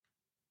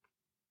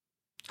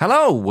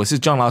Hello， 我是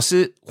John 老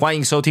师，欢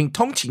迎收听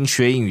通勤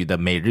学英语的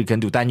每日跟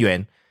读单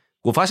元。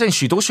我发现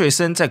许多学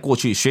生在过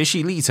去学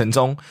习历程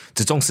中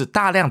只重视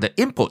大量的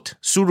input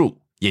输入，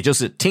也就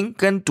是听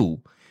跟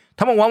读。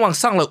他们往往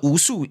上了无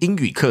数英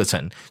语课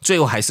程，最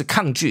后还是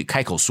抗拒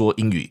开口说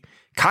英语，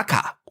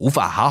卡无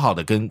法好好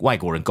的跟外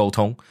国人沟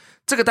通。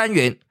这个单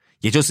元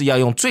也就是要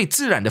用最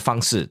自然的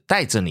方式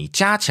带着你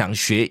加强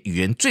学语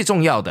言最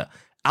重要的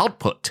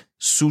output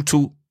输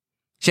出。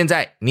现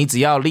在你只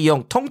要利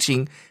用通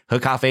勤、喝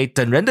咖啡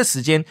等人的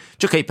时间，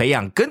就可以培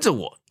养跟着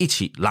我一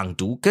起朗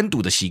读跟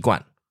读的习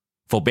惯。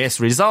For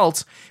best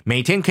results，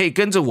 每天可以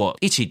跟着我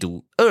一起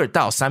读2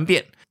到3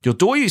遍，有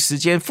多余时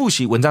间复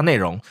习文章内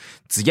容，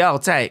只要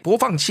在播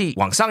放器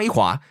往上一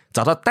滑，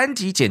找到单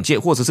集简介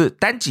或者是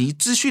单集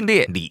资讯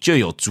列里就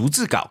有逐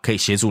字稿可以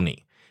协助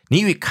你。你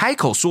与开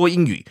口说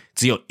英语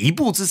只有一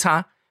步之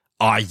差。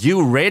Are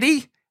you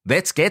ready?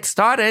 Let's get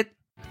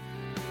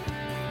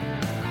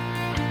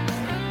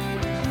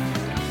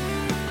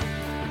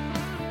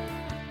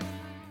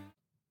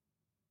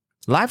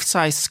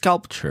started.Life-size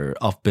sculpture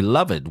of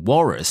beloved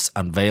walrus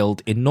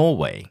unveiled in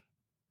Norway.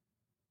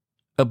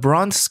 A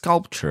bronze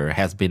sculpture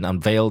has been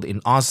unveiled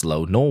in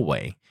Oslo,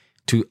 Norway,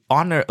 to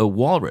honor a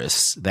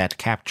walrus that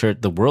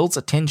captured the world's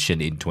attention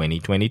in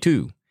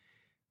 2022.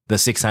 The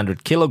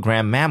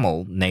 600-kilogram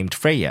mammal named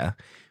Freya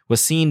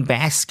was seen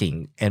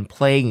basking and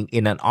playing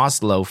in an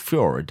Oslo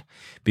fjord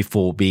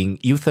before being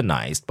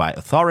euthanized by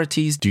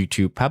authorities due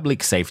to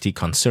public safety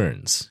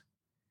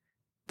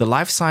concerns.The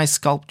life-size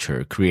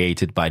sculpture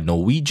created by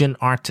Norwegian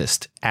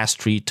artist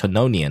Astrid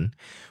Tononian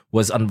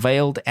was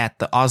unveiled at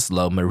the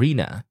Oslo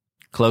Marina,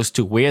 close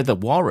to where the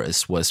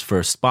walrus was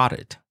first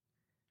spotted.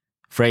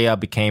 Freya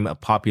became a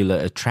popular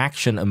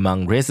attraction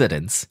among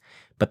residents,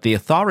 but the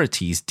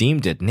authorities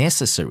deemed it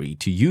necessary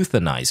to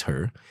euthanize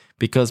her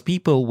because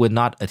people were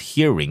not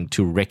adhering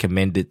to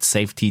recommended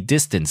safety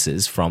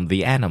distances from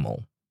the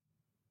animal.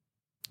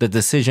 The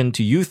decision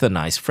to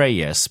euthanize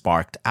Freya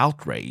sparked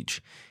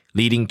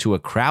outrage,leading to a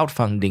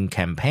crowdfunding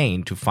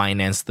campaign to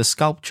finance the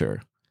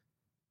sculpture.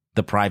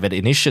 The private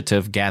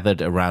initiative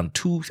gathered around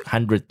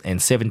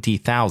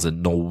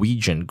 270,000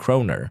 Norwegian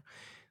kroner,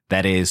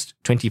 that is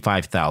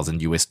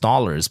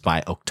 $25,000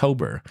 by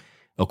October,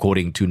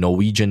 according to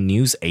Norwegian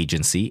news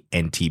agency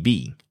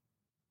NTB.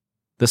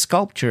 The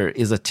sculpture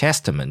is a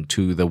testament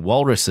to the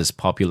walrus's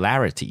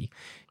popularity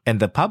and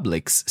the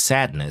public's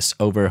sadness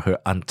over her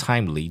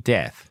untimely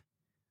death.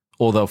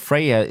 Although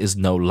Freya is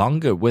no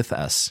longer with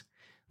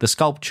us,The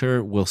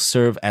sculpture will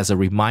serve as a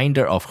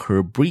reminder of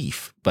her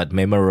brief but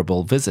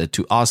memorable visit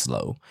to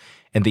Oslo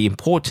and the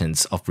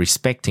importance of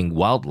respecting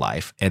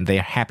wildlife and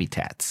their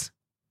habitats.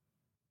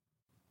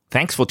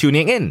 Thanks for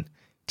tuning in.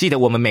 记得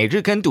我们每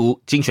日跟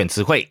读、精选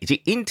词汇以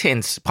及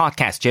Intense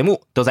Podcast 节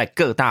目都在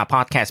各大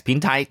Podcast 平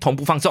台同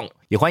步放送，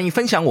也欢迎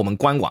分享我们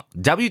官网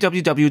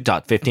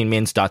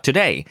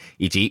www.15minutes.today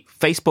以及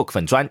Facebook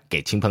粉专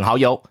给亲朋好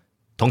友。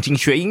通勤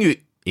学英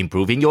语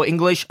Improving your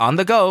English on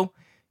the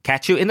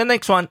go.Catch you in the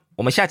next one.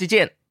 我们下期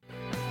见。